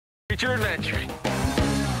future adventuring.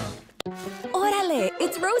 Órale,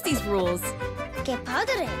 it's Rosie's rules. ¡Qué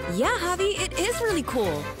padre! Yeah, Javi, it is really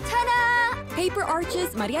cool. Ta-da! Paper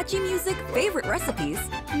arches, mariachi music, favorite recipes.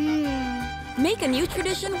 Make a new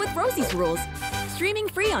tradition with Rosie's rules. Streaming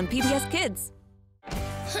free on PBS Kids.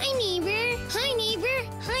 Hi, neighbor. Hi, neighbor.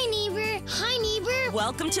 Hi, neighbor. Hi, neighbor.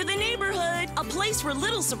 Welcome to the neighborhood, a place where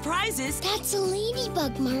little surprises That's a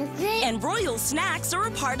ladybug, Margaret. and royal snacks are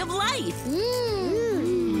a part of life.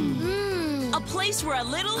 A place where a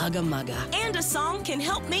little Ugga-mugga and a song can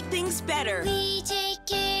help make things better. We take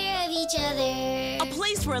care of each other. A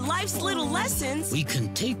place where life's little lessons We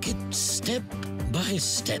can take it step by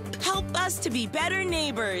step. help us to be better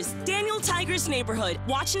neighbors. Daniel Tiger's Neighborhood.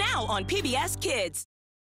 Watch now on PBS Kids.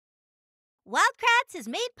 Wildcrats is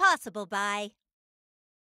made possible by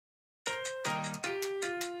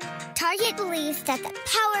Target believes that the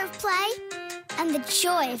power of play and the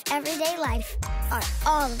joy of everyday life are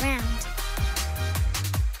all around.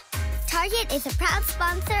 Target is a proud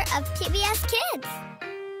sponsor of PBS Kids.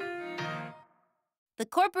 the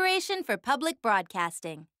Corporation for Public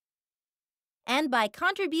Broadcasting, and by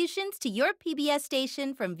contributions to your PBS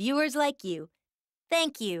station from viewers like you.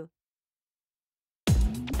 Thank you.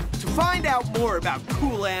 To find out more about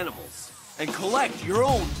cool animals and collect your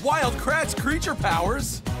own Wild Kratts creature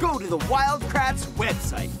powers, go to the Wild Kratts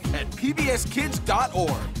website at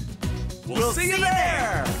pbskids.org. We'll see you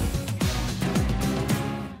there!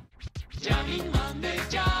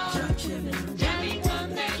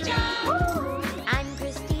 I'm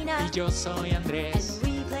Christina. Yo soy Andrés.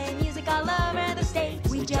 And we play music all over the state.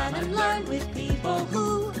 We jam and learn with people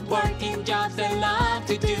who Work in jobs they love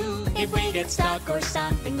to do. if we get stuck or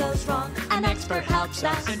something goes wrong, an expert helps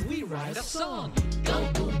us. And we write a song. Go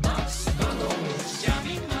boombox, go.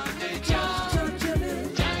 Jamming on the job.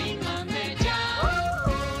 Jamming on the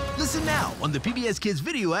job. Listen now on the PBS Kids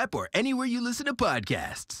video app or anywhere you listen to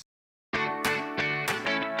podcasts.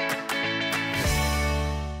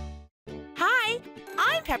 Hi,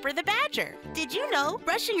 I'm Pepper the Badger. Did you know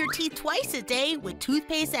brushing your teeth twice a day with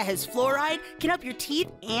toothpaste that has fluoride can help your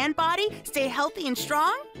teeth and body stay healthy and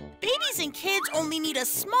strong? Babies and kids only need a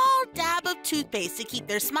small dab of toothpaste to keep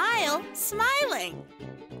their smile smiling.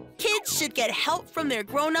 Kids should get help from their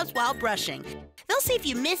grown-ups while brushing. They'll see if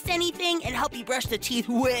you missed anything and help you brush the teeth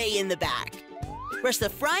way in the back. Brush the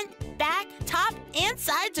front, back, top, and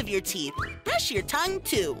sides of your teeth. Brush your tongue,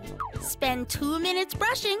 too. Spend 2 minutes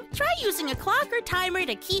brushing. Try using a clock or timer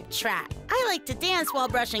to keep track. I like to dance while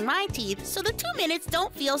brushing my teeth, so the 2 minutes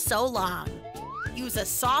don't feel so long. Use a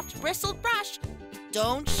soft, bristled brush.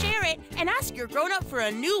 Don't share it, and ask your grown-up for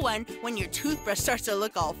a new one when your toothbrush starts to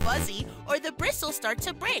look all fuzzy or the bristles start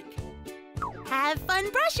to break. Have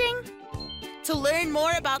fun brushing! To learn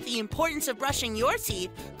more about the importance of brushing your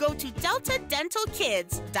teeth, go to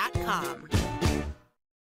deltadentalkids.com.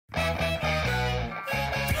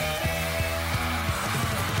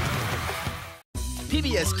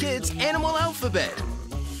 PBS Kids Animal Alphabet.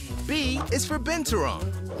 B is for binturong.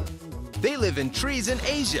 They live in trees in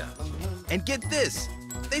Asia. And get this,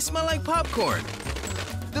 they smell like popcorn.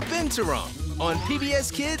 The binturong on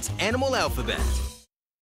PBS Kids Animal Alphabet.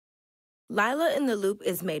 Lila in the Loop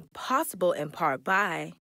is made possible in part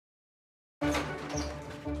by...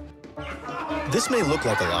 This may look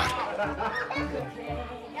like a lot,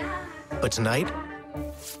 but tonight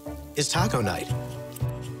is taco night.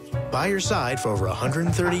 By your side for over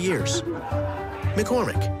 130 years.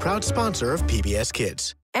 McCormick, proud sponsor of PBS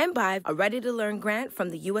Kids. And by a ready-to-learn grant from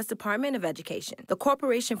the U.S. Department of Education, the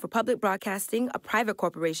Corporation for Public Broadcasting, a private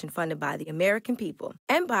corporation funded by the American people.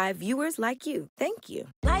 And by viewers like you. Thank you.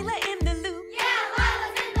 Lila in the loop. Yeah,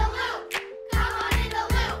 Lila's in the loop. Come on in the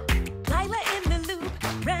loop. Lila in the loop.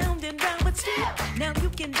 Round and round with Steve. Now you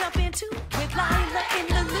can jump into with